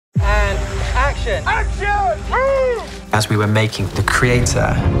Action! Action! As we were making the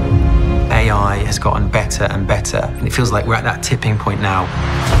creator, AI has gotten better and better, and it feels like we're at that tipping point now.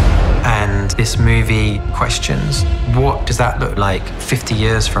 And this movie questions, what does that look like 50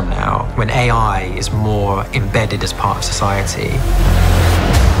 years from now when AI is more embedded as part of society?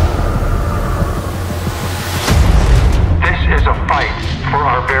 This is a fight for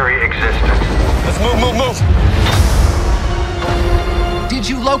our very existence. Let's move. Did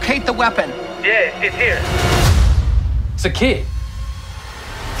you locate the weapon? Yeah, it's here. It's a key.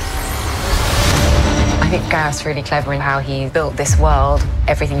 I think Gareth's really clever in how he built this world.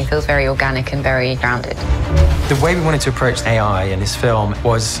 Everything feels very organic and very grounded. The way we wanted to approach AI in this film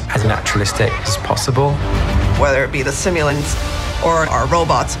was as naturalistic as possible. Whether it be the simulants or our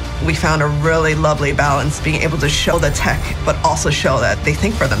robots, we found a really lovely balance, being able to show the tech, but also show that they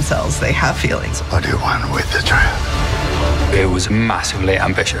think for themselves, they have feelings. What do you want with the child? It was massively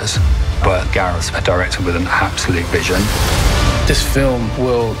ambitious, but Gareth's a director with an absolute vision. This film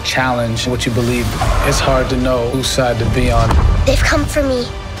will challenge what you believe. It's hard to know whose side to be on. They've come for me.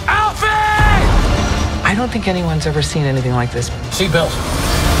 Alfie! I don't think anyone's ever seen anything like this. Seatbelt.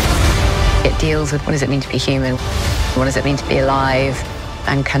 It deals with what does it mean to be human? What does it mean to be alive?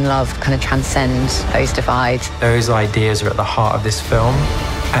 And can love kind of transcend those divides? Those ideas are at the heart of this film,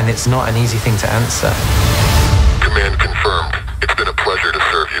 and it's not an easy thing to answer. Command confirmed. It's been a pleasure to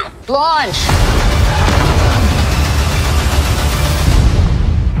serve you. Launch!